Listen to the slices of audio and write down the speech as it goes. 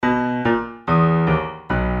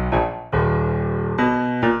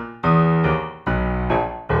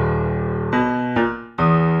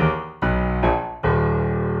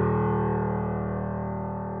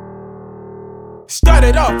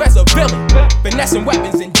started off as a villain, finessing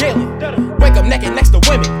weapons and jailing. Wake up naked next to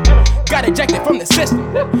women, got ejected from the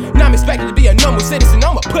system. Now I'm expected to be a normal citizen,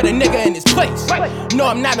 I'ma put a nigga in his place. No,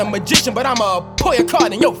 I'm not a magician, but I'ma pull your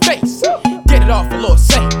card in your face. Get it off a little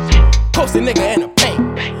saint, post a nigga in a paint.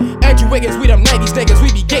 Andrew Wiggins, we them 90s niggas,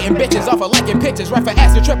 we be getting bitches off of liking pictures. Right for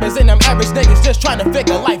acid trippers and them average niggas just trying to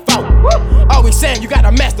figure life out. Always saying you got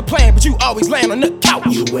a master plan, but you always laying on the couch.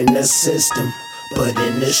 You in the system, but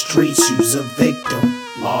in the streets you's a victim.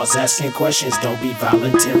 Laws asking questions, don't be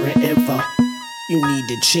volunteering info. You need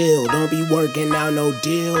to chill, don't be working out no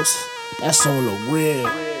deals. That's on the real.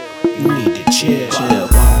 You need to chill. Chill.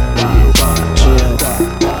 Chill.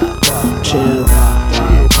 Chill.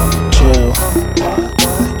 Chill.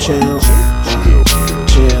 Chill.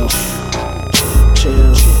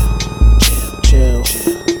 Chill. Chill.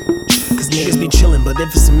 Cause niggas be chillin', but if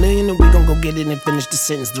it's a million, then we gon' go get it and finish the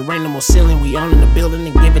sentence. There ain't no more ceiling, we own in the building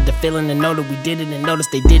and give it the feeling and know that we did it and notice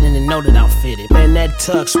they didn't and know that I'll fit it. Man, that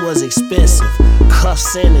tux was expensive.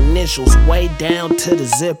 Cuffs and initials way down to the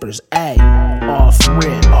zippers. Ayy, off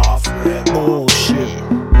rip. Bullshit.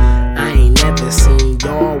 I ain't never seen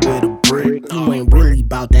y'all with a brick. You ain't really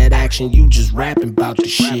about that action, you just rapping about the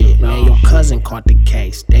shit. Man, your cousin caught the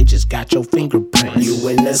case, they just got your fingerprints. You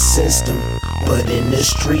in the system, but in the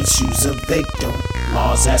streets you's a victim.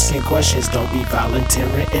 Laws asking questions, don't be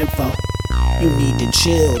volunteering info. You need to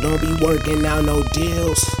chill, don't be working out no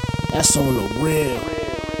deals. That's on the real.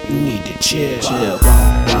 You need to chill. Chill.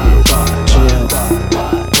 Chill.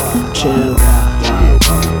 Chill.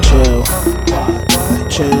 Chill.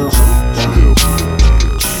 Chill.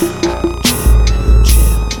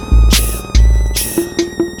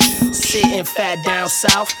 Sitting fat down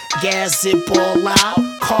south, gas zip all out.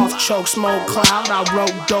 Cough, choke, smoke cloud. I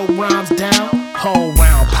wrote dope rhymes down. Whole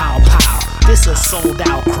round, pow, pow. This a sold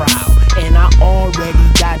out crowd. And I already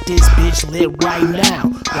got this bitch lit right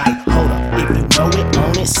now. Like, hold up, if you know it,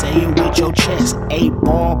 own it, say it with your chest.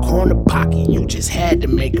 8-ball corner pocket, you just had to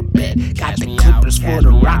make a bet. Got the clippers for the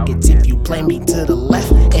Rockets if you play me to the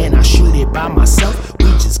left. And I shoot it by myself,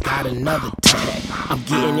 we just got another tag. I'm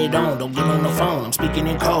getting it on, don't get on the phone. I'm speaking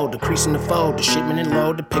in code, decreasing the fold, the shipment and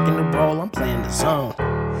load, the pick and the roll, I'm playing the zone.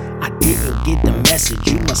 I didn't get the message,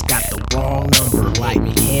 you must got the wrong number. Like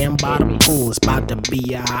me, hand by the pool, it's about to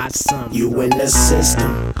be a hot summer. You in the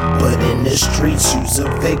system, but in the streets you's a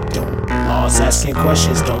victim. Laws asking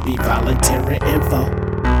questions, don't be volunteering info.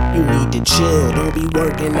 You need to chill, don't be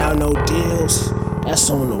working out no deals. That's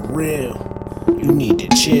on the real. You need to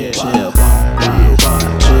chill. Chill.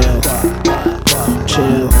 Chill.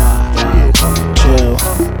 Chill. Chill.